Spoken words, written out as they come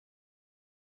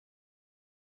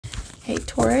Hey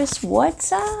Taurus,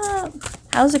 what's up?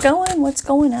 How's it going? What's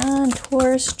going on,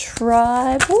 Taurus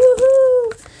tribe?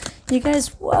 Woohoo! You guys,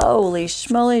 holy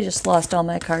schmoly, just lost all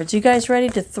my cards. You guys ready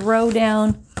to throw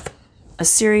down a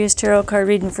serious tarot card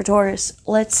reading for Taurus?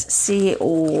 Let's see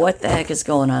what the heck is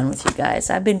going on with you guys.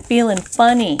 I've been feeling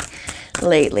funny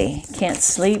lately. Can't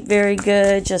sleep very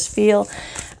good. Just feel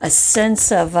a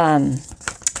sense of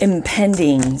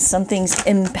impending. Something's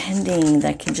impending.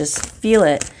 That can just feel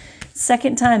it.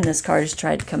 Second time this card has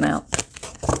tried to come out.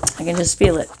 I can just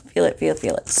feel it. Feel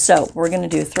it. So we're going to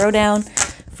do a throwdown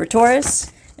for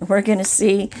Taurus. And we're going to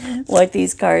see what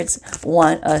these cards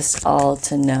want us all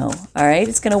to know. All right.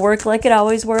 It's going to work like it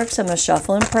always works. I'm going to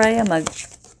shuffle and pray. I'm going to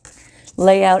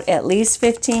lay out at least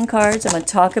 15 cards. I'm going to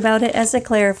talk about it as I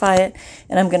clarify it.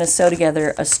 And I'm going to sew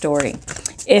together a story.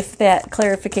 If that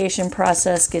clarification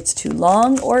process gets too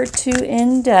long or too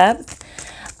in-depth,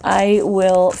 I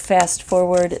will fast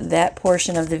forward that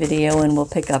portion of the video and we'll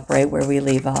pick up right where we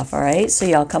leave off, all right? So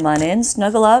y'all come on in,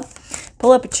 snuggle up,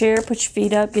 pull up a chair, put your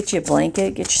feet up, get you a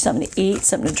blanket, get you something to eat,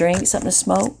 something to drink, something to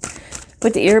smoke.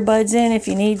 Put the earbuds in if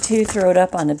you need to, throw it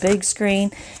up on the big screen,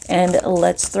 and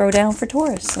let's throw down for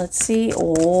Taurus. Let's see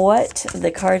what the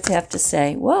cards have to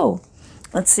say. Whoa,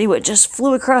 let's see what just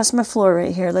flew across my floor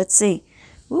right here. Let's see.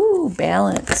 Ooh,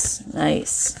 balance.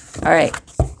 Nice. All right.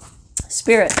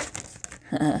 Spirit.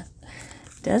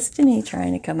 Destiny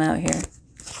trying to come out here.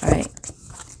 All right.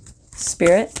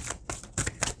 Spirit,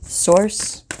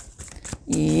 source,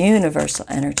 universal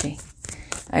energy.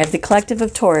 I have the collective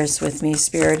of Taurus with me,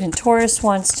 Spirit, and Taurus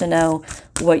wants to know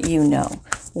what you know.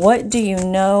 What do you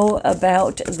know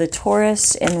about the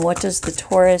Taurus, and what does the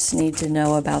Taurus need to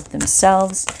know about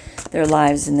themselves, their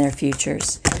lives, and their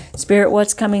futures? Spirit,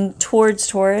 what's coming towards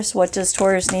Taurus? What does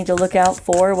Taurus need to look out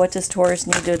for? What does Taurus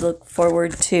need to look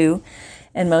forward to?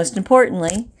 And most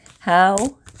importantly,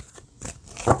 how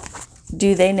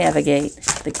do they navigate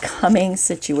the coming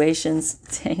situations?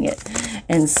 Dang it.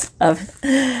 And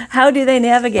how do they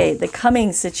navigate the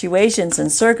coming situations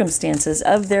and circumstances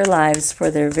of their lives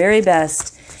for their very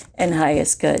best and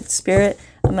highest good? Spirit,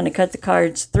 I'm going to cut the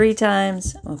cards 3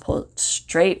 times. I'm going to pull it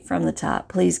straight from the top.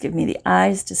 Please give me the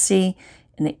eyes to see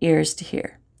and the ears to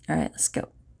hear. All right, let's go.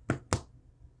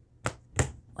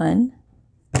 1,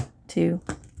 2,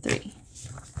 3.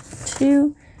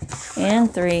 2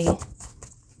 and 3,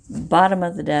 bottom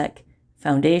of the deck,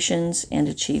 foundations and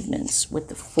achievements with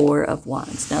the 4 of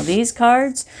Wands. Now these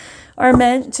cards are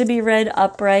meant to be read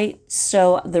upright,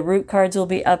 so the root cards will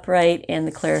be upright and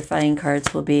the clarifying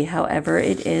cards will be however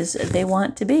it is they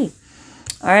want to be.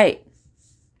 All right,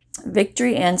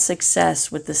 victory and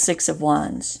success with the 6 of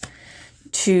Wands.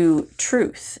 To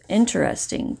truth,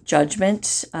 interesting,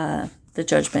 judgment, the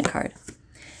judgment card.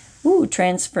 Ooh,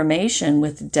 transformation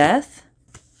with death,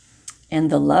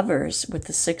 and the lovers with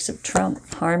the 6 of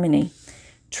Trump, harmony.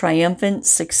 Triumphant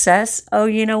success. Oh,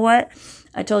 you know what?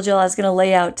 I told you I was going to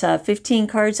lay out 15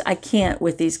 cards. I can't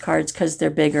with these cards because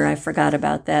they're bigger. I forgot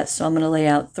about that. So I'm going to lay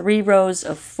out 3 rows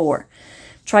of 4.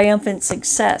 Triumphant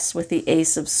success with the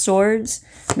Ace of Swords.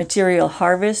 Material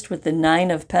harvest with the 9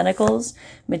 of Pentacles.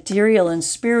 Material and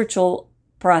spiritual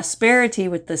prosperity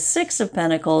with the 6 of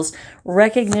Pentacles,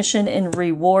 recognition and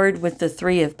reward with the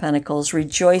 3 of Pentacles,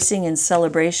 rejoicing and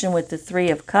celebration with the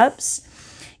 3 of Cups,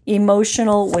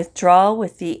 emotional withdrawal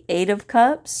with the 8 of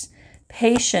Cups,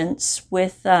 patience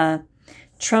with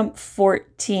Trump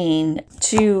 14,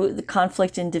 to the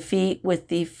conflict and defeat with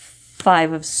the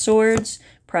 5 of Swords,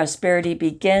 prosperity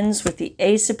begins with the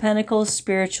Ace of Pentacles,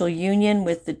 spiritual union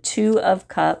with the 2 of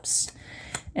Cups,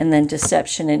 and then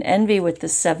deception and envy with the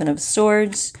 7 of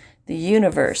Swords, the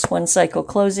universe, one cycle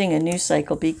closing, a new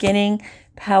cycle beginning,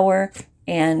 power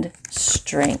and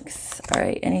strength. All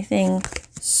right, anything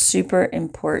super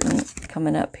important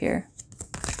coming up here?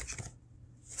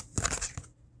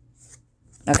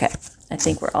 Okay, I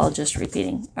think we're all just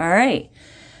repeating. All right,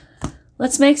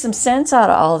 let's make some sense out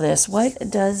of all this. What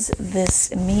does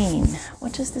this mean?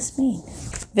 What does this mean?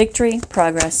 Victory,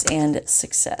 progress, and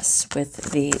success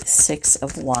with the 6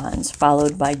 of Wands,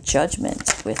 followed by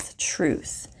judgment with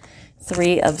truth.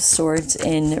 3 of Swords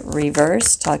in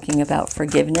reverse, talking about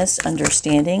forgiveness,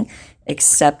 understanding,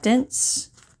 acceptance.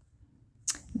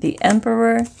 The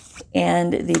Emperor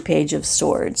and the Page of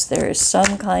Swords. There is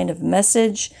some kind of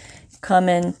message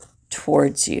coming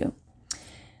towards you.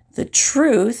 The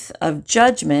truth of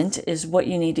judgment is what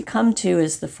you need to come to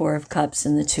is the 4 of Cups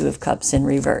and the 2 of Cups in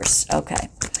reverse. Okay.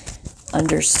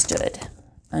 Understood.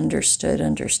 Understood.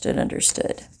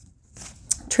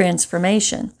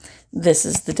 Transformation. This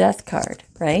is the Death card,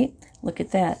 right? Look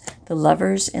at that. The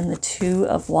Lovers and the 2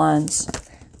 of Wands.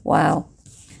 Wow.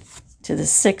 To the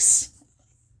 6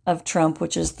 of Trump,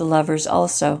 which is the Lovers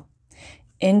also.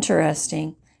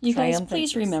 Interesting. You guys,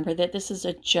 please remember that this is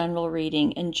a general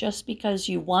reading, and just because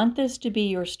you want this to be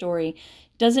your story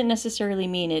doesn't necessarily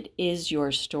mean it is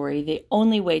your story. The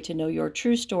only way to know your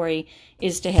true story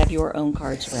is to have your own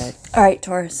cards read. All right,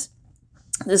 Taurus.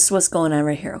 This is what's going on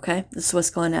right here, okay? This is what's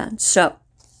going on. So,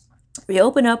 we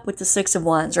open up with the Six of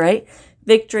Wands, right?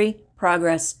 Victory,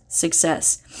 progress,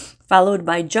 success, followed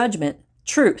by judgment,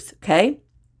 truth, okay?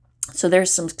 So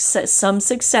there's some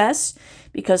success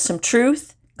because some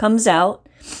truth comes out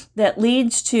that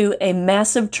leads to a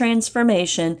massive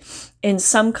transformation in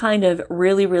some kind of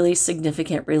really, really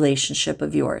significant relationship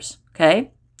of yours,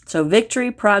 okay? So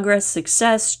victory, progress,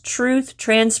 success, truth,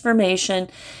 transformation,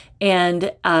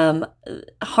 and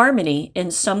harmony in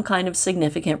some kind of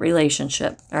significant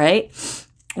relationship, all right?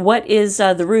 What is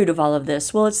the root of all of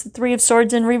this? Well, it's the Three of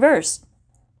Swords in reverse.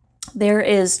 There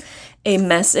is a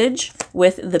message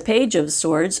with the Page of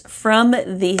Swords from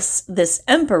this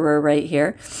Emperor right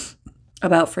here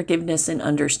about forgiveness and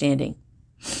understanding.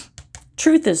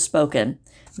 Truth is spoken.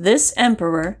 This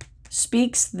Emperor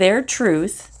speaks their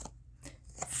truth,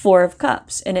 Four of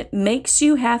Cups, and it makes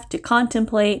you have to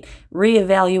contemplate,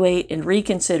 reevaluate, and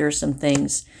reconsider some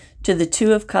things to the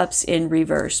Two of Cups in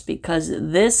reverse because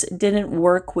this didn't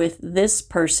work with this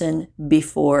person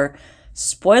before.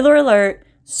 Spoiler alert,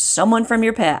 someone from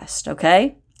your past,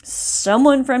 okay?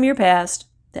 Someone from your past.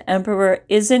 The Emperor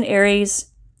is in Aries.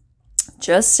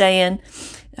 Just saying.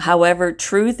 However,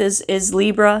 truth is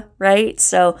Libra, right?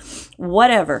 So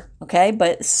whatever, okay?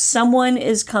 But someone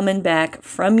is coming back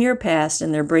from your past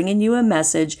and they're bringing you a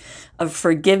message of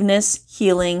forgiveness,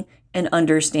 healing, and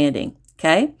understanding,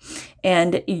 okay?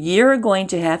 And you're going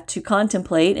to have to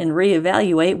contemplate and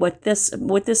reevaluate what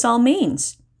this all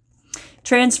means.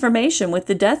 Transformation with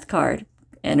the Death card.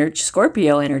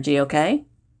 Scorpio energy, okay?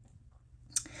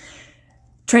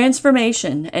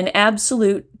 Transformation, an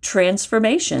absolute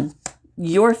transformation.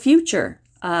 Your future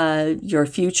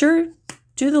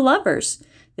to the Lovers.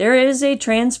 There is a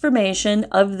transformation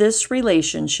of this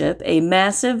relationship, a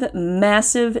massive,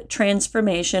 massive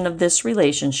transformation of this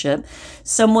relationship.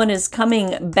 Someone is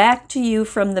coming back to you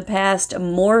from the past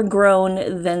more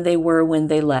grown than they were when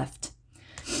they left.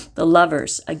 The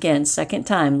Lovers, again, second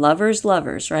time, lovers,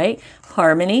 right?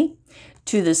 Harmony.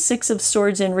 To the Six of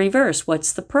Swords in reverse.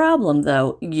 What's the problem,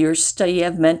 though? You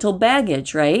have mental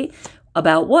baggage, right?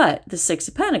 About what? The Six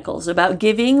of Pentacles. About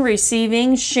giving,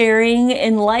 receiving, sharing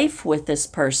in life with this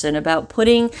person. About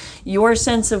putting your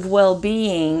sense of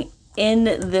well-being in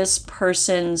this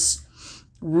person's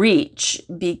reach.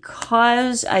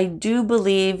 Because I do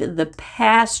believe the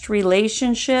past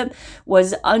relationship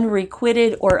was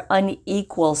unrequited or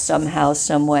unequal somehow,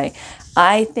 some way.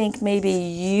 I think maybe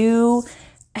you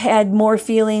had more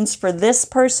feelings for this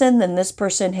person than this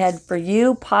person had for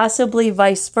you, possibly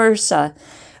vice versa.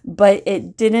 But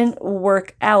it didn't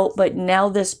work out. But now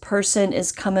this person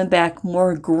is coming back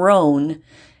more grown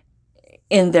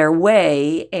in their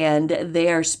way, and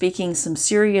they are speaking some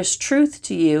serious truth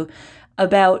to you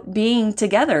about being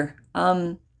together.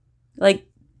 Like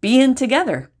being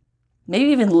together. Maybe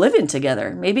even living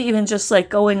together. Maybe even just like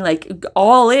going like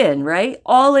all in, right?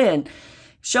 All in.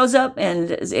 Shows up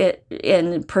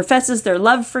and professes their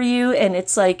love for you, and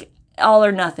it's like all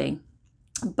or nothing.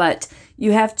 But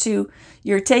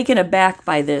you're taken aback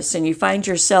by this, and you find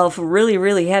yourself really,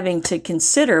 really having to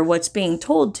consider what's being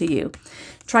told to you.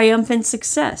 Triumphant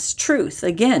success, truth,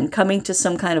 again, coming to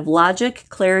some kind of logic,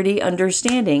 clarity,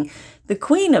 understanding. The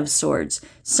Queen of Swords,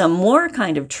 some more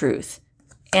kind of truth.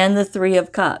 And the Three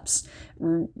of Cups.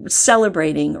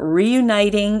 Celebrating,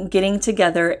 reuniting, getting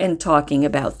together, and talking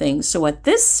about things. So what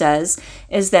this says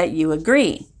is that you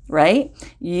agree, right?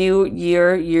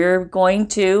 You're going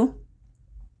to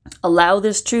allow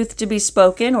this truth to be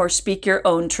spoken or speak your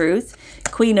own truth.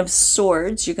 Queen of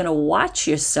Swords, you're going to watch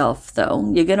yourself,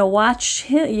 though. You're going to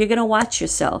watch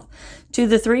yourself. To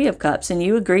the Three of Cups, and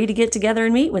you agree to get together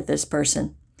and meet with this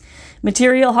person.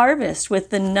 Material harvest with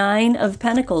the Nine of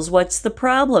Pentacles. What's the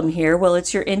problem here? Well,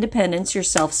 it's your independence, your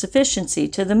self-sufficiency.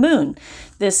 To the Moon.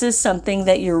 This is something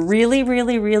that you're really,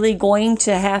 really, really going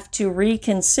to have to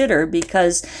reconsider,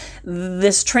 because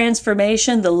this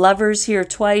transformation, the Lovers here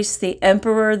twice, the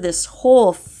Emperor, this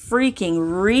whole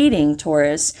freaking reading,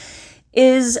 Taurus,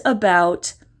 is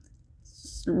about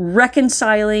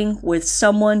reconciling with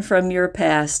someone from your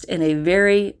past in a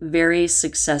very, very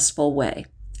successful way.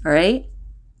 All right?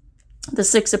 The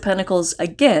Six of Pentacles,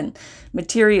 again,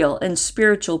 material and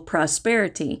spiritual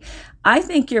prosperity. I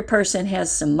think your person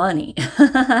has some money.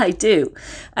 I do.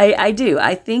 I do.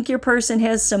 I think your person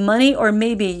has some money, or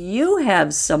maybe you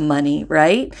have some money,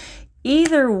 right?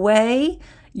 Either way,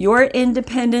 Your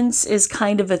independence is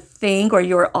kind of a thing, or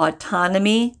your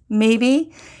autonomy,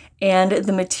 maybe. And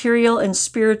the material and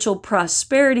spiritual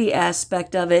prosperity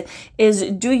aspect of it is,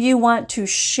 do you want to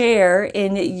share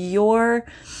in your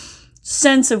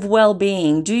sense of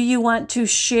well-being? Do you want to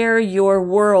share your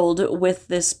world with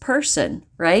this person,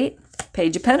 right?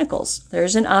 Page of Pentacles.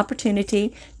 There's an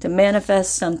opportunity to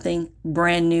manifest something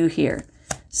brand new here.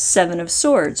 Seven of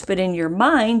Swords. But in your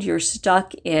mind, you're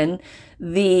stuck in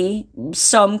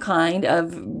some kind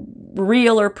of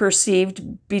real or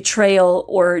perceived betrayal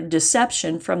or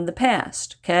deception from the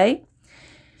past, okay?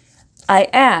 I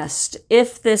asked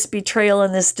if this betrayal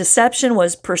and this deception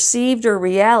was perceived or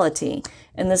reality,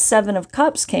 and the Seven of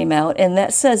Cups came out, and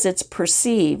that says it's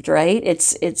perceived, right?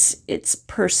 It's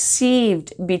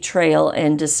perceived betrayal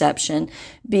and deception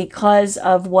because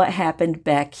of what happened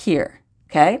back here,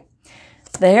 okay?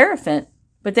 The Hierophant,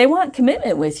 but they want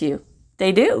commitment with you.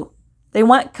 They do. They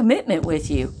want commitment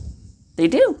with you. They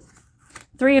do.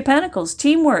 Three of Pentacles,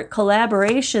 teamwork,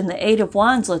 collaboration, the Eight of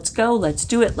Wands, let's go, let's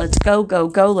do it, let's go, go,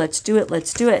 go, let's do it,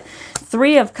 let's do it.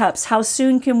 Three of Cups, how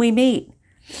soon can we meet?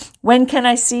 When can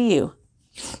I see you?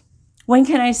 When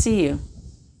can I see you?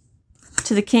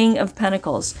 To the King of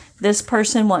Pentacles, this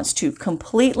person wants to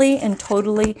completely and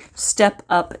totally step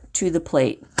up to the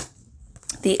plate.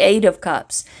 The Eight of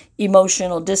Cups,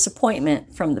 emotional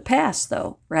disappointment from the past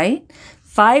though, right?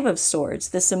 Five of Swords,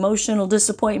 this emotional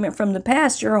disappointment from the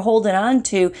past you're holding on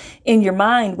to in your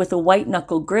mind with a white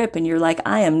knuckle grip, and you're like,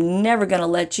 I am never going to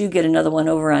let you get another one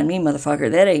over on me,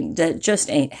 motherfucker. That just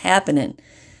ain't happening.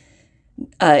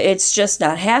 It's just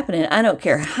not happening. I don't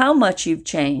care how much you've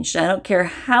changed. I don't care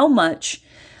how much.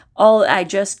 I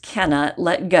just cannot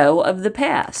let go of the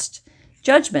past.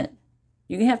 Judgment.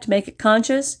 You have to make a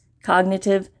conscious,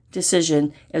 cognitive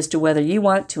decision as to whether you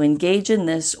want to engage in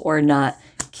this or not.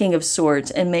 King of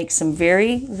Swords, and make some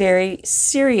very, very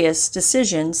serious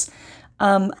decisions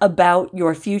about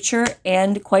your future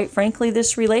and, quite frankly,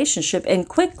 this relationship. And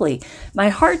quickly, my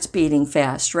heart's beating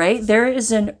fast, right? There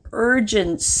is an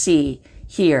urgency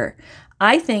here.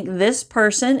 I think this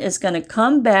person is going to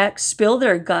come back, spill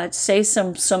their guts, say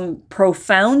some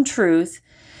profound truth,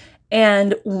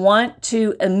 and want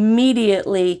to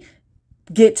immediately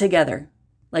get together.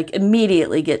 Like,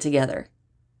 immediately get together.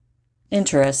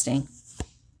 Interesting.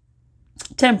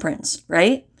 Temperance,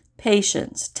 right?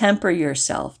 Patience. Temper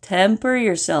yourself. Temper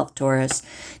yourself, Taurus.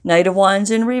 Knight of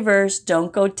Wands in reverse.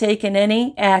 Don't go taking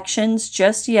any actions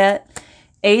just yet.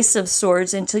 Ace of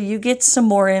Swords until you get some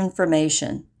more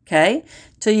information, okay?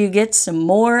 Till you get some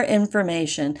more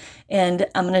information. And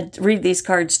I'm going to read these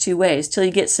cards two ways. Till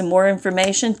you get some more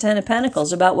information, Ten of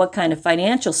Pentacles, about what kind of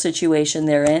financial situation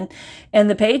they're in. And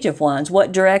the Page of Wands,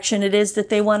 what direction it is that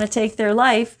they want to take their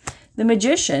life. The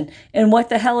Magician, and what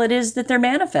the hell it is that they're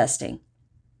manifesting.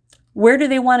 Where do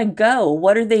they want to go?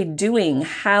 What are they doing?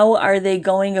 How are they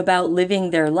going about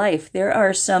living their life? There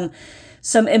are some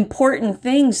important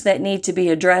things that need to be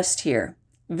addressed here.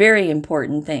 Very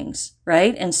important things,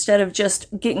 right? Instead of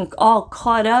just getting all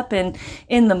caught up in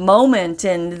the moment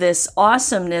and this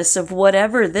awesomeness of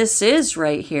whatever this is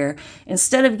right here,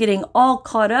 instead of getting all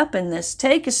caught up in this,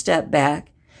 take a step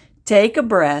back, take a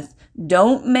breath.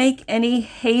 Don't make any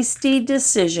hasty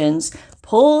decisions.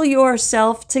 Pull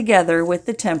yourself together with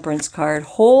the Temperance card.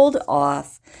 Hold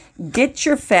off. Get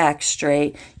your facts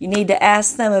straight. You need to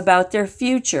ask them about their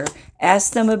future.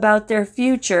 Ask them about their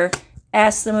future.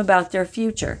 Ask them about their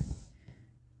future.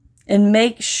 And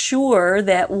make sure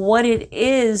that what it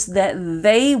is that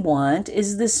they want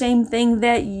is the same thing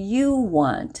that you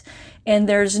want. And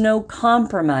there's no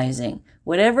compromising.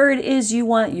 Whatever it is you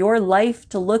want your life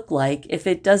to look like, if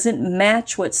it doesn't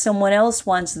match what someone else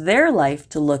wants their life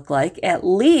to look like, at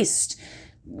least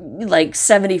like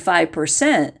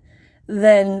 75%,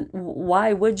 then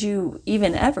why would you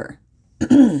even ever?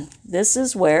 This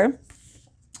is where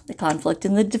the conflict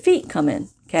and the defeat come in,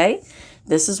 okay?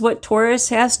 This is what Taurus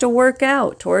has to work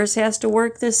out. Taurus has to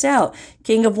work this out.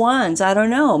 King of Wands, I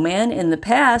don't know, man. In the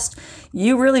past,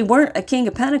 you really weren't a King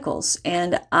of Pentacles.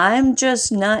 And I'm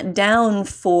just not down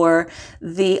for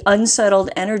the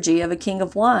unsettled energy of a King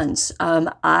of Wands.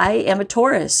 I am a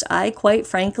Taurus. I, quite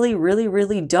frankly, really,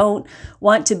 really don't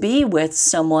want to be with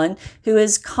someone who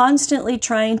is constantly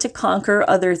trying to conquer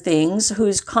other things,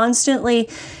 who's constantly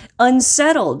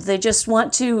unsettled. They just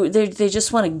want to, they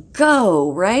just want to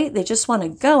go, right? They just want to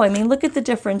go. I mean, look at the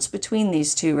difference between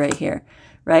these two right here,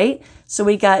 right? So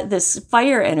we got this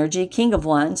fire energy, King of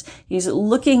Wands. He's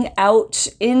looking out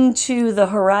into the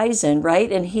horizon,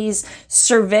 right? And he's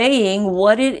surveying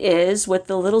what it is with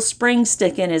the little spring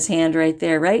stick in his hand right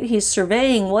there, right? He's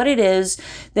surveying what it is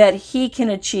that he can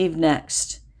achieve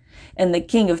next. And the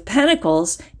King of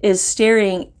Pentacles is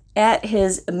staring at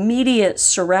his immediate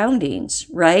surroundings,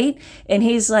 right? And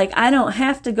he's like, I don't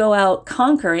have to go out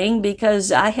conquering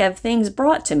because I have things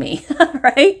brought to me,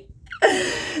 right?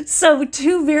 So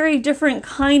two very different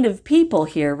kind of people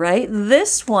here, right?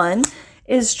 This one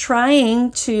is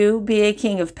trying to be a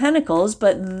King of Pentacles,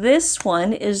 but this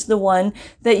one is the one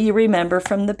that you remember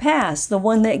from the past, the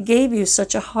one that gave you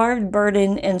such a hard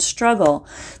burden and struggle.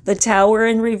 The Tower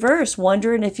in reverse,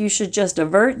 wondering if you should just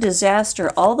avert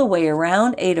disaster all the way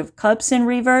around, Eight of Cups in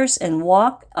reverse, and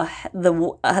walk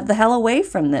the hell away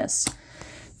from this.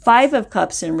 Five of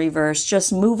Cups in reverse,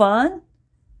 just move on.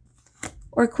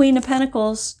 Or Queen of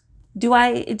Pentacles,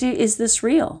 is this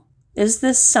real? Is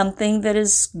this something that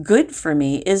is good for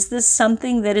me? Is this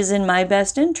something that is in my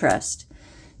best interest?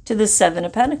 To the Seven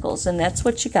of Pentacles, and that's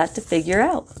what you got to figure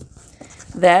out.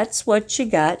 That's what you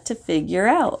got to figure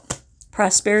out.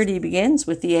 Prosperity begins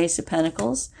with the Ace of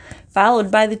Pentacles, followed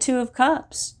by the Two of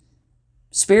Cups.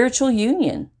 Spiritual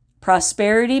union.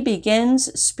 Prosperity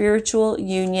begins, spiritual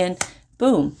union.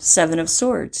 Boom, Seven of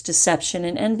Swords, deception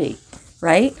and envy.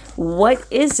 Right? What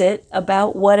is it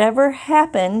about whatever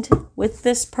happened with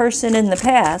this person in the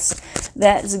past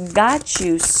that's got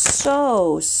you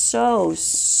so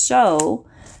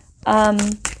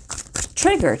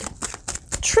triggered?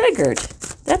 Triggered.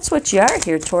 That's what you are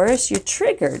here, Taurus. You're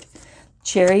triggered.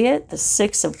 Chariot, the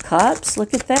Six of Cups.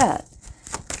 Look at that.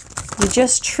 You're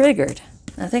just triggered.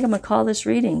 I think I'm going to call this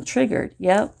reading Triggered.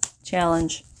 Yep.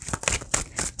 Challenge.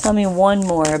 Tell me one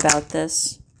more about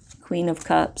this. Queen of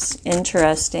Cups.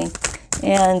 Interesting.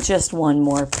 And just one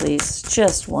more, please.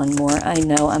 Just one more. I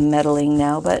know I'm meddling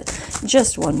now, but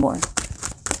just one more.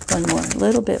 One more. A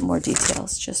little bit more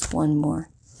details. Just one more.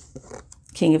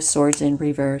 King of Swords in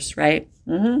reverse, right?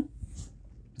 Mm-hmm.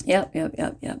 Yep.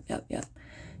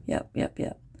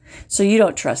 So you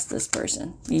don't trust this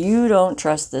person. You don't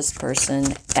trust this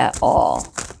person at all.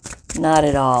 Not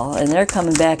at all. And they're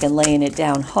coming back and laying it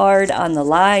down hard on the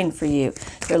line for you.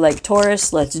 They're like,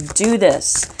 Taurus, let's do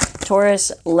this.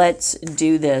 Taurus, let's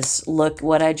do this. Look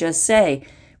what I just say,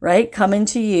 right? Coming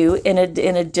to you in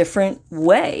a different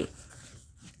way.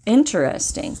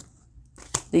 Interesting.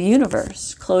 The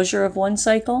universe. Closure of one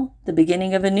cycle, the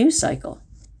beginning of a new cycle.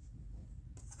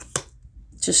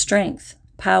 To strength,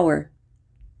 power,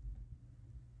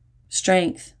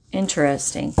 strength.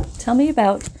 Interesting. Tell me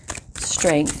about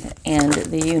strength and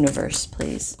the universe,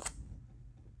 please.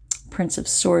 Prince of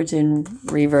Swords in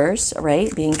reverse,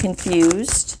 right? Being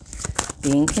confused.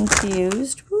 Being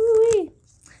confused. Woo-wee.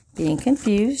 Being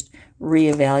confused.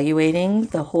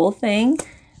 Reevaluating the whole thing.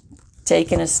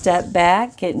 Taking a step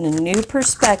back. Getting a new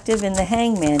perspective in the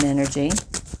Hangman energy.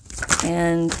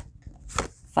 And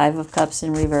Five of Cups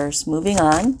in reverse. Moving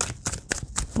on.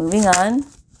 Moving on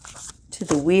to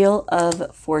the Wheel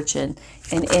of Fortune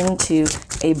and into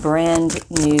a brand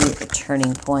new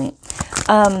turning point.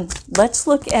 Let's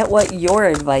look at what your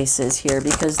advice is here,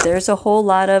 because there's a whole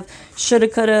lot of shoulda,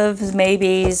 coulda,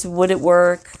 maybes. Would it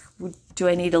work? Do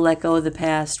I need to let go of the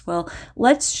past? Well,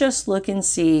 let's just look and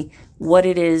see what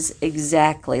it is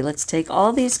exactly. Let's take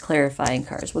all these clarifying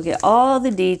cards. We'll get all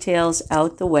the details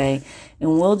out the way,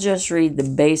 and we'll just read the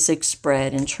basic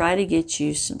spread and try to get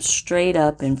you some straight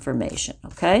up information,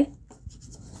 okay?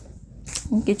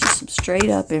 We'll get you some straight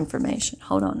up information.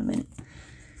 Hold on a minute.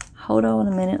 Hold on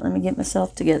a minute. Let me get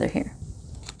myself together here.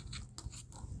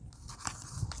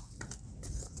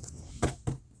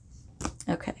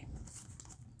 Okay.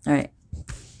 All right.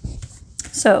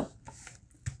 So,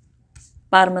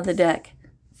 bottom of the deck,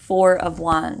 Four of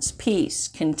Wands, peace,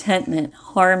 contentment,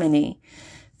 harmony,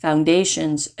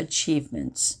 foundations,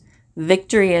 achievements,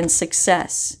 victory and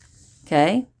success.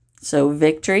 Okay? So,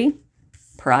 victory,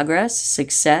 progress,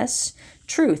 success,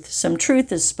 truth. Some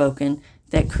truth is spoken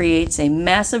that creates a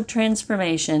massive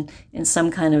transformation in some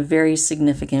kind of very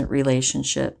significant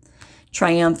relationship.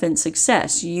 Triumphant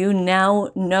success. You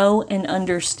now know and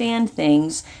understand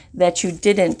things that you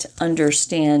didn't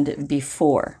understand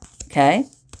before. Okay?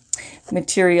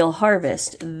 Material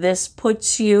harvest. This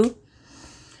puts you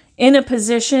in a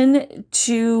position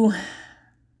to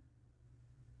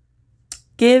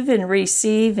give and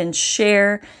receive and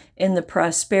share in the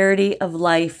prosperity of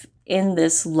life in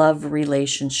this love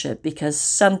relationship, because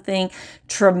something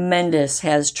tremendous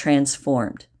has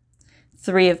transformed.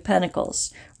 Three of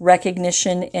Pentacles,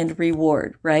 recognition and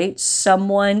reward, right?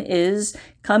 Someone is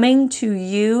coming to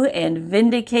you and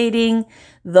vindicating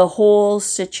the whole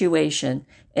situation,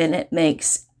 and it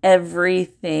makes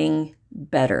everything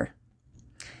better.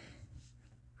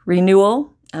 Reuniting,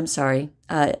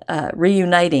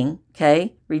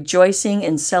 okay? Rejoicing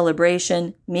and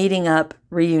celebration, meeting up,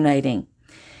 reuniting.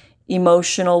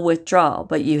 emotional withdrawal,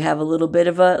 but you have a little bit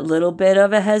of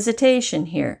a hesitation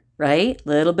here, right?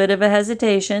 Little bit of a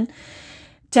hesitation.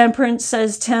 Temperance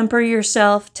says, temper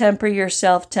yourself, temper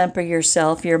yourself, temper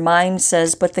yourself. Your mind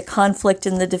says, but the conflict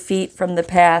and the defeat from the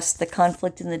past, the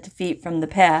conflict and the defeat from the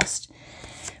past.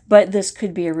 But this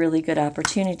could be a really good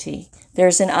opportunity.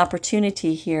 There's an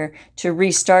opportunity here to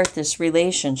restart this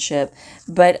relationship,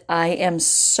 but I am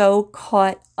so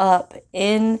caught up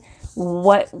in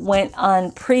what went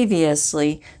on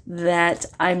previously that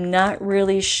I'm not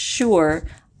really sure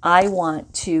I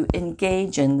want to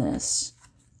engage in this.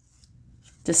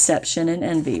 Deception and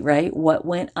envy, right? What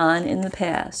went on in the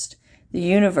past. The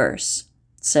universe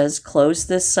says close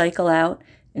this cycle out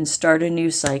and start a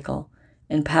new cycle.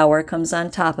 And power comes on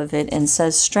top of it and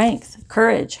says strength,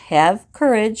 courage. Have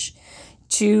courage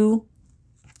to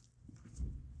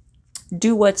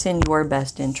do what's in your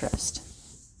best interest.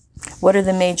 What are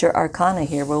the major arcana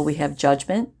here? Well, we have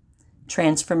judgment,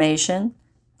 transformation,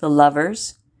 the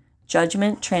lovers.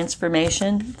 Judgment,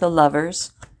 transformation, the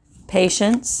lovers.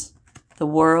 Patience, the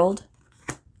world,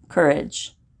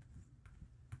 courage.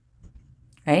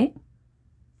 Right?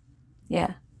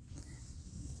 Yeah.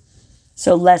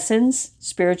 So lessons,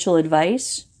 spiritual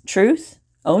advice, truth,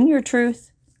 own your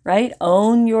truth, right?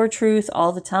 Own your truth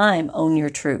all the time. Own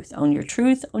your truth, own your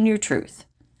truth, own your truth.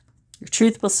 Your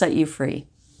truth will set you free.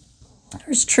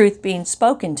 There's truth being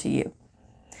spoken to you.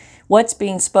 What's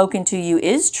being spoken to you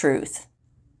is truth.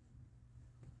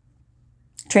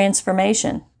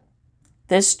 Transformation.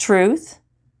 This truth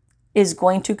is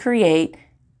going to create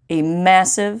a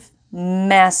massive,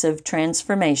 massive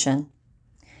transformation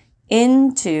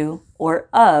into or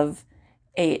of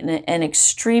an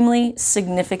extremely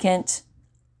significant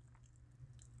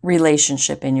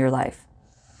relationship in your life.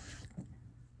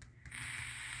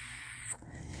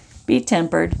 Be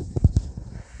tempered.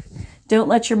 Don't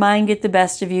let your mind get the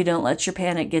best of you. Don't let your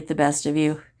panic get the best of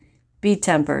you. Be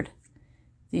tempered.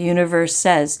 The universe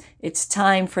says it's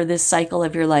time for this cycle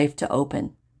of your life to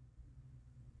open.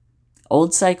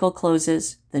 Old cycle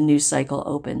closes, the new cycle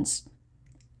opens.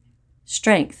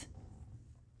 Strength.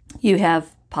 You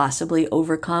have possibly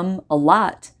overcome a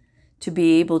lot to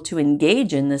be able to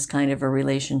engage in this kind of a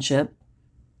relationship,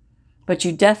 but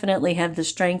you definitely have the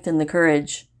strength and the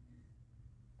courage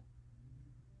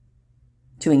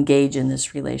to engage in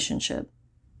this relationship.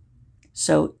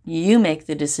 So you make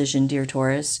the decision, dear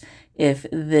Taurus, if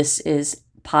this is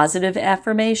positive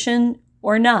affirmation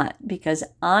or not, because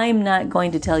I'm not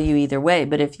going to tell you either way.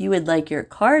 But if you would like your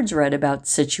cards read about the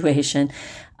situation,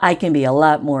 I can be a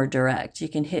lot more direct. You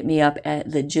can hit me up at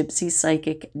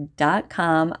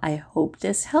thegypsypsychic.com. I hope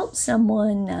this helps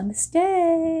someone.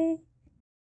 Namaste.